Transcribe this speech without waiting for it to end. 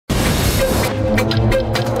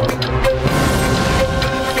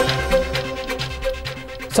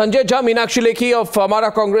Sanjay Jha, Meenakshi Lekhi of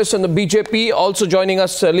Hamara Congress and the BJP. Also joining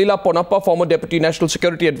us, Leela Ponappa, former Deputy National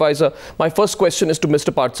Security Advisor. My first question is to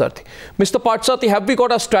Mr. Parthasarathy. Mr. Parthasarathy, have we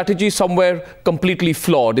got our strategy somewhere completely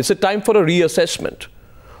flawed? Is it time for a reassessment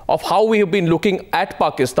of how we have been looking at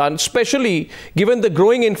Pakistan, especially given the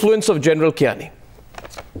growing influence of General Kiani?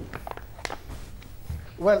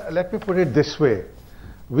 Well, let me put it this way.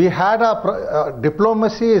 We had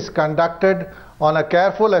diplomacy is conducted on a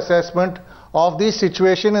careful assessment of the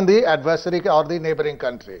situation in the adversary or the neighboring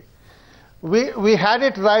country. We had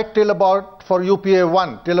it right till about, for UPA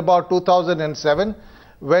 1, till about 2007,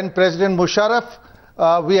 when President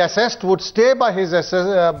Musharraf, we assessed, would stay by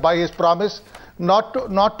his promise not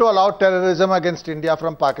to allow terrorism against India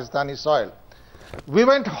from Pakistani soil. We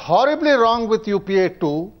went horribly wrong with UPA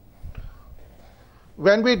 2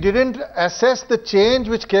 when we didn't assess the change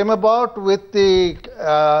which came about with the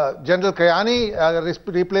General Kiani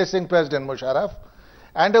replacing President Musharraf,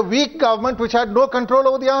 and a weak government which had no control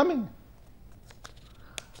over the army.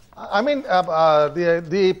 I mean,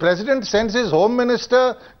 the president sends his home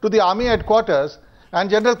minister to the army headquarters, and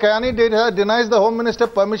General Kiani denies the home minister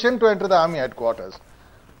permission to enter the army headquarters.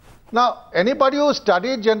 Now, anybody who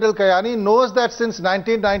studied General Kiani knows that since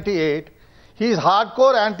 1998, he is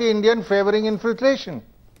hardcore anti-Indian, favoring infiltration.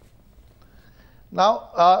 Now,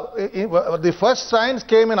 the first signs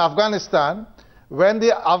came in Afghanistan when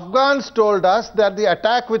the Afghans told us that the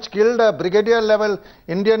attack which killed a brigadier-level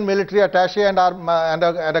Indian military attaché and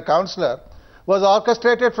a councillor was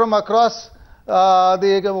orchestrated from across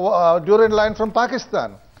the Durand line from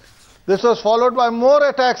Pakistan. This was followed by more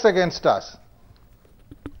attacks against us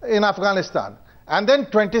in Afghanistan. And then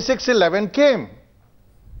 26/11 came.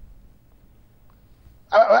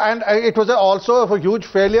 And it was also a huge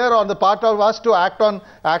failure on the part of us to act on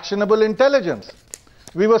actionable intelligence.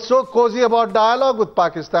 We were so cozy about dialogue with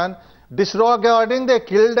Pakistan, disregarding they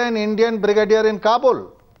killed an Indian brigadier in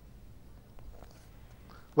Kabul.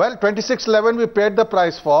 Well, 26/11 we paid the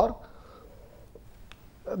price for.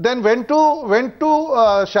 Then went to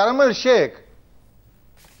Sharm el-Sheikh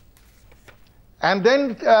and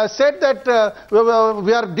then said that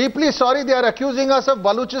we are deeply sorry, they are accusing us of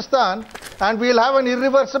Baluchistan and we will have an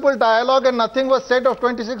irreversible dialogue, and nothing was said of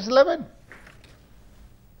 26/11.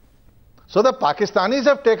 So the Pakistanis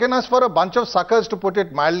have taken us for a bunch of suckers, to put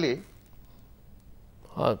it mildly.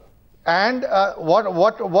 And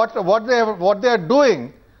what they are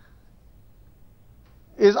doing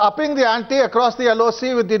is upping the ante across the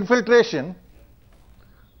LOC with infiltration,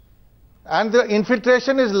 and the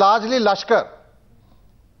infiltration is largely Lashkar.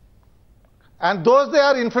 And those they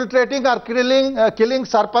are infiltrating are killing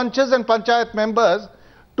sarpanches and panchayat members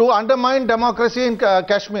to undermine democracy in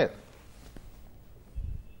Kashmir.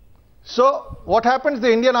 So what happens?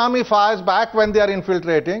 The Indian army fires back when they are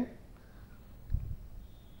infiltrating.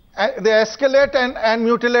 They escalate and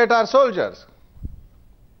mutilate our soldiers.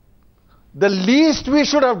 The least we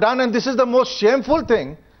should have done, and this is the most shameful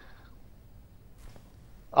thing,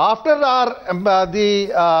 after the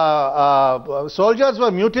soldiers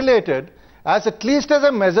were mutilated, at least as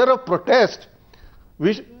a measure of protest,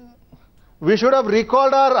 we should have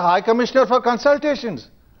recalled our High Commissioner for consultations.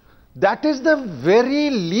 That is the very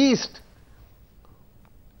least.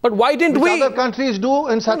 But why didn't we? Other countries do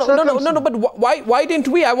in such circumstances. No, but why didn't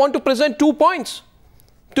we? I want to present 2 points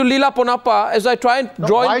to Leela Ponappa as I try and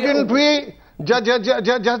draw. Why didn't we?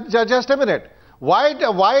 Just a minute. Why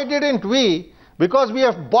didn't we? Because we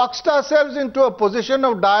have boxed ourselves into a position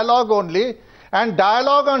of dialogue only, and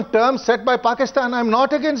dialogue on terms set by Pakistan. I'm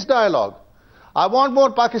not against dialogue. I want more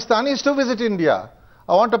Pakistanis to visit India.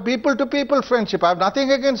 I want a people-to-people friendship. I have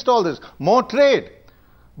nothing against all this. More trade.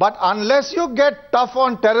 But unless you get tough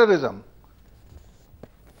on terrorism,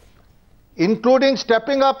 including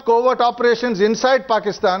stepping up covert operations inside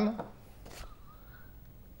Pakistan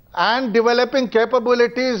and developing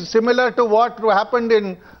capabilities similar to what happened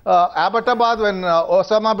in Abbottabad when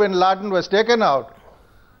Osama bin Laden was taken out,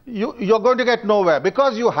 you're going to get nowhere,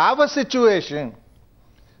 because you have a situation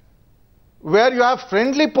where you have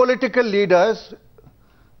friendly political leaders,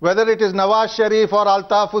 whether it is Nawaz Sharif or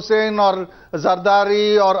Altaf Hussain or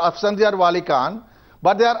Zardari or Afsandyar Wali Khan,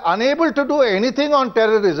 but they are unable to do anything on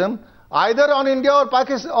terrorism, either on India or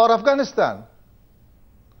Pakistan or Afghanistan.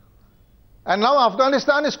 And now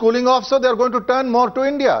Afghanistan is cooling off, so they are going to turn more to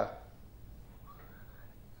India.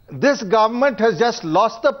 This government has just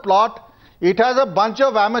lost the plot. It has a bunch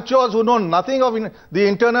of amateurs who know nothing of the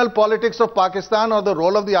internal politics of Pakistan or the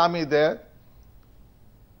role of the army there.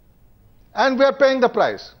 And we are paying the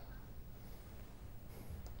price.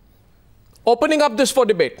 Opening up this for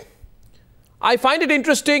debate, I find it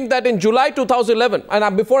interesting that in July 2011,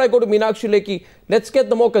 and before I go to Meenakshi Lekhi, let's get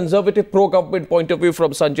the more conservative pro-government point of view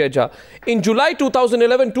from Sanjay Jha. In July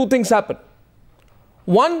 2011, two things happened.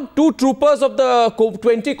 One, two troopers of the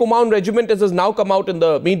 20 Kumaon regiment, as has now come out in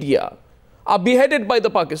the media, are beheaded by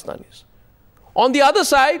the Pakistanis. On the other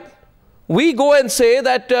side, we go and say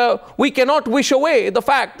that we cannot wish away the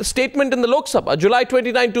fact, the statement in the Lok Sabha, July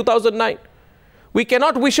 29, 2009. We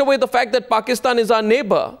cannot wish away the fact that Pakistan is our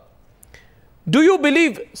neighbor. Do you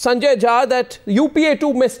believe, Sanjay Jha, that UPA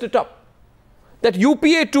 2 messed it up? That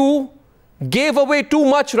UPA 2 gave away too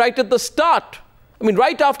much right at the start? I mean,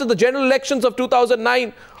 right after the general elections of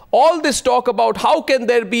 2009, all this talk about how can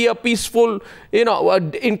there be a peaceful,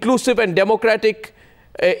 inclusive and democratic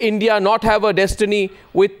India not have a destiny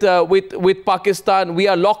with Pakistan. We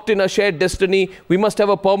are locked in a shared destiny. We must have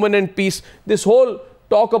a permanent peace. This whole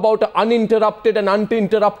talk about an uninterrupted and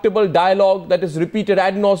uninterruptible dialogue that is repeated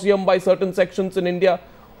ad nauseum by certain sections in India.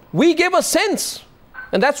 We gave a sense,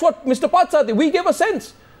 and that's what Mr. Partsarthi, we gave a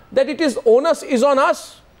sense that it is onus is on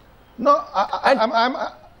us. No,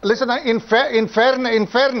 listen, in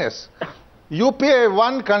fairness, UPA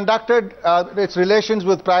 1 conducted its relations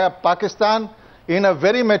with Pakistan in a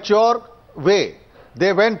very mature way.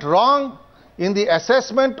 They went wrong in the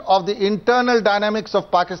assessment of the internal dynamics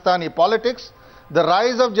of Pakistani politics, the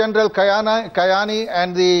rise of General Kayani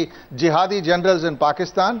and the jihadi generals in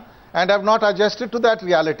Pakistan, and have not adjusted to that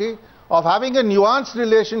reality of having a nuanced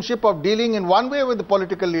relationship of dealing in one way with the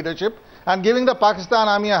political leadership and giving the Pakistan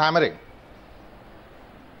army a hammering.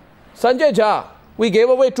 Sanjay Jha, we gave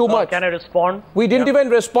away too much. Can I respond? We didn't even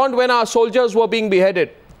respond when our soldiers were being beheaded.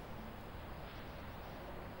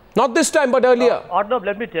 Not this time, but earlier. Arnab,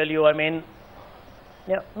 let me tell you, I mean,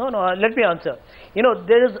 let me answer.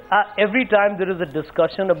 There is, every time there is a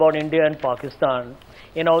discussion about India and Pakistan,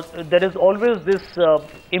 there is always this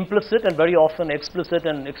implicit and very often explicit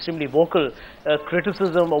and extremely vocal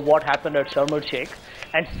criticism of what happened at Sharm el-Sheikh.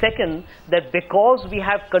 And second, that because we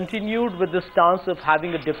have continued with the stance of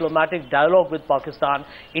having a diplomatic dialogue with Pakistan,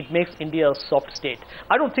 it makes India a soft state.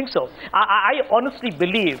 I don't think so. I honestly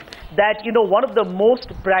believe that, one of the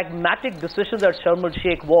most pragmatic decisions at Sharm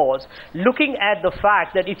el-Sheikh was looking at the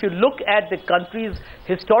fact that if you look at the country's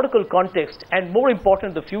historical context and more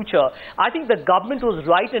important, the future, I think the government was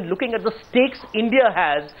right in looking at the stakes India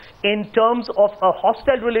has in terms of a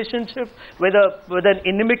hostile relationship with an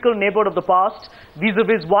inimical neighbor of the past,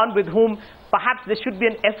 vis-a-vis one with whom perhaps there should be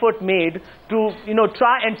an effort made to,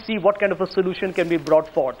 try and see what kind of a solution can be brought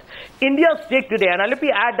forth. India's stake today, and let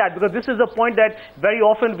me add that because this is a point that very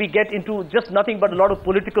often we get into just nothing but a lot of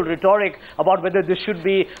political rhetoric about whether there should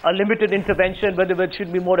be a limited intervention, whether there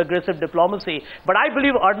should be more aggressive diplomacy. But I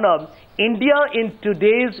believe, Arnab, India in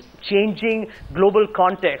today's changing global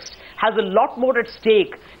context has a lot more at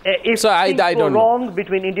stake if things go wrong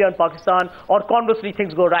between India and Pakistan, or conversely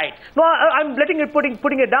things go right. No, I'm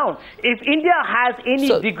putting it down. If India has any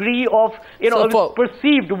degree of,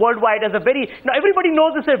 perceived worldwide as a very, everybody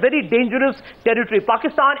knows it's a very dangerous territory.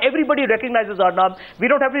 Pakistan, everybody recognizes, Arnab, we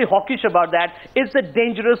don't have to be hawkish about that. It's a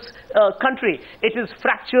dangerous country. It is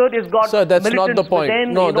fractured, it's got militants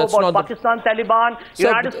within, about Pakistan, Taliban,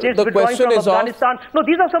 United States withdrawing from Afghanistan. No,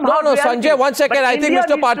 these are some hard realities. Sanjay, 1 second. I think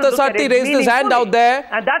Mr. Partsarthi raised his hand out there.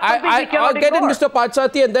 And that's something we cannot I'll get in Mr.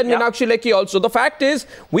 Partsarthi and then Meenakshi Lekhi also. The fact is,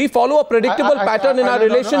 we follow a predictable pattern in our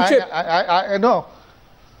relationship.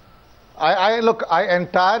 Look, I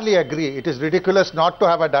entirely agree. It is ridiculous not to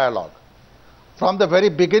have a dialogue. From the very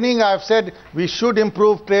beginning, I have said we should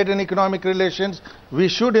improve trade and economic relations. We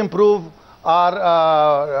should improve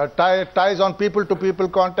our ties on people-to-people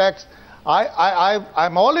contacts.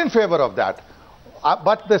 I'm all in favor of that.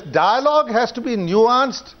 But this dialogue has to be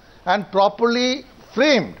nuanced and properly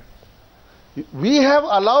framed. We have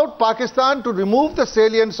allowed Pakistan to remove the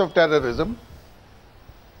salience of terrorism.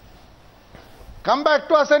 Come back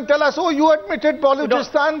to us and tell us, oh, you admitted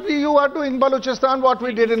Balochistan, you are doing Balochistan what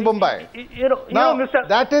we did in Mumbai.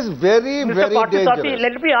 That is very, very dangerous.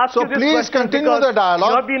 Let me ask you this please continue the dialogue.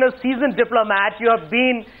 You have been a seasoned diplomat. You have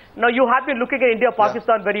been looking at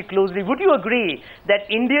India-Pakistan very closely. Would you agree that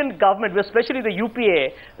Indian government, especially the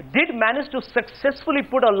UPA, did manage to successfully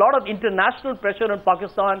put a lot of international pressure on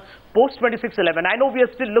Pakistan post-26/11? I know we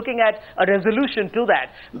are still looking at a resolution to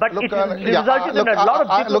that, but it resulted in a lot of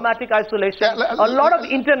diplomatic isolation, a lot of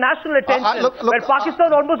international attention, where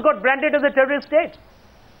Pakistan almost got branded as a terrorist state.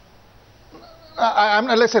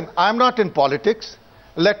 Listen, I'm not in politics.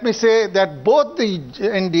 Let me say that both the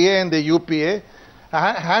NDA and the UPA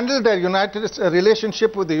handled their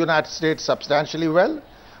relationship with the United States substantially well.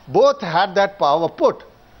 Both had that power put.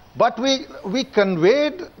 But we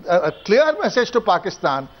conveyed a clear message to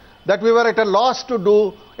Pakistan that we were at a loss to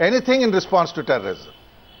do anything in response to terrorism.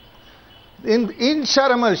 In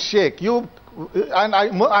Sharm el-Sheikh,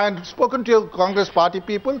 I had spoken to your Congress party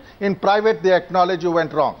people. In private, they acknowledge you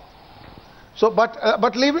went wrong. So,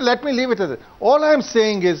 let me leave it as it. All I am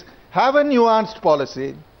saying is, have a nuanced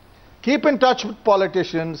policy, keep in touch with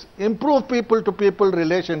politicians, improve people-to-people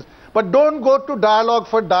relations, but don't go to dialogue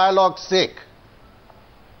for dialogue's sake.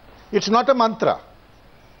 It's not a mantra.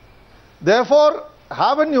 Therefore,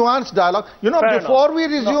 have a nuanced dialogue. You know, before we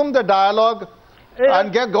resumed the dialogue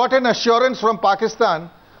and got an assurance from Pakistan,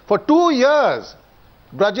 for 2 years,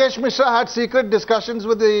 Brajesh Mishra had secret discussions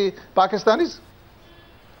with the Pakistanis.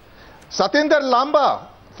 Satinder Lamba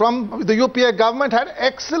from the UPA government had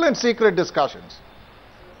excellent secret discussions.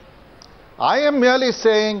 I am merely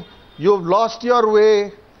saying you've lost your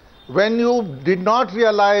way when you did not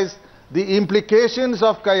realize the implications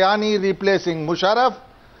of Kayani replacing Musharraf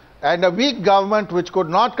and a weak government which could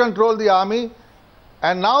not control the army.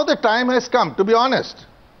 And now the time has come, to be honest,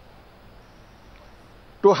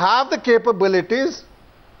 to have the capabilities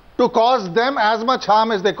to cause them as much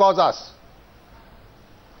harm as they cause us.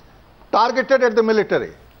 Targeted at the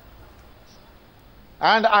military.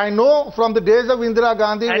 And I know from the days of Indira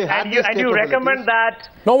Gandhi, we had these capabilities. And you recommend that...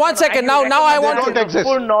 No, one second. Now I want to...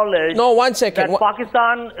 full knowledge... No, 1 second. That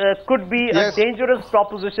Pakistan could be a dangerous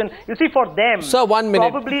proposition. You see, for them... Sir, 1 minute.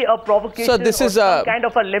 Probably a provocation. Sir, this is some kind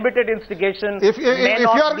of a limited instigation may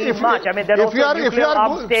not be much. I mean, there are also nuclear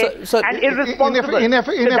armed states and irresponsible.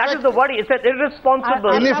 That is the worry. It's irresponsible.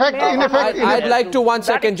 I'd like to 1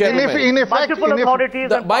 second, gentlemen. Multiple authorities...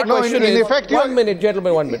 My question is... 1 minute,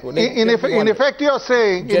 gentlemen, 1 minute. In effect,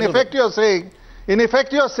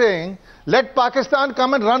 you're saying, let Pakistan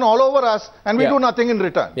come and run all over us and we do nothing in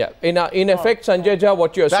return. Yeah. In effect, Sanjay Jha,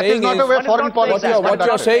 what you're saying is... That is not the way foreign policy is what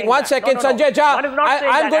you're saying. 1 second, Sanjay Jha.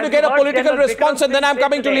 I'm going to get a political response and then I'm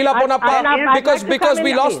coming to Leela Ponappa because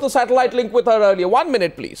we lost the satellite link with her earlier. 1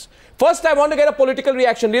 minute, please. First, I want to get a political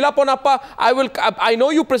reaction. Leela Ponappa, I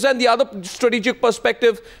know you present the other strategic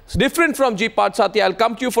perspective. It's different from G. Partsati. I'll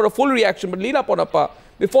come to you for a full reaction. But Leela Ponappa,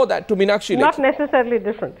 before that, to Meenakshi Lekhi. Not necessarily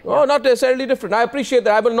different. Oh, not necessarily different. I appreciate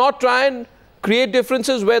that. I will not try and create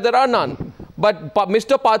differences where there are none. But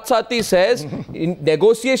Mr. Partsati says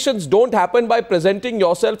negotiations don't happen by presenting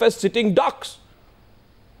yourself as sitting ducks.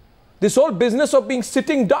 This whole business of being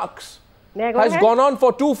sitting ducks has gone on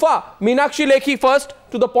for too far. Meenakshi Lekhi first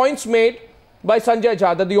to the points made by Sanjay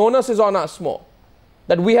Jha that the onus is on us more,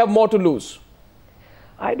 that we have more to lose.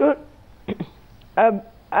 I don't...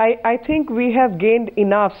 I think we have gained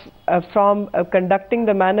enough from conducting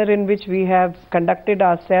the manner in which we have conducted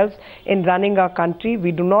ourselves in running our country.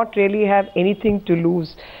 We do not really have anything to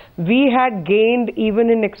lose. We had gained even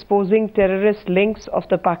in exposing terrorist links of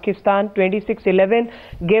the Pakistan. 2611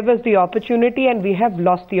 gave us the opportunity and we have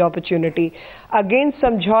lost the opportunity. Against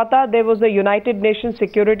Samjhauta, there was a United Nations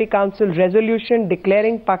Security Council resolution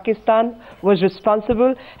declaring Pakistan was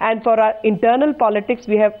responsible, and for our internal politics,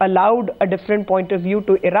 we have allowed a different point of view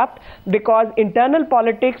to erupt because internal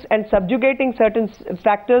politics and subjugating certain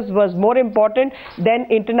factors was more important than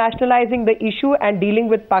internationalizing the issue and dealing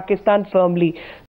with Pakistan firmly.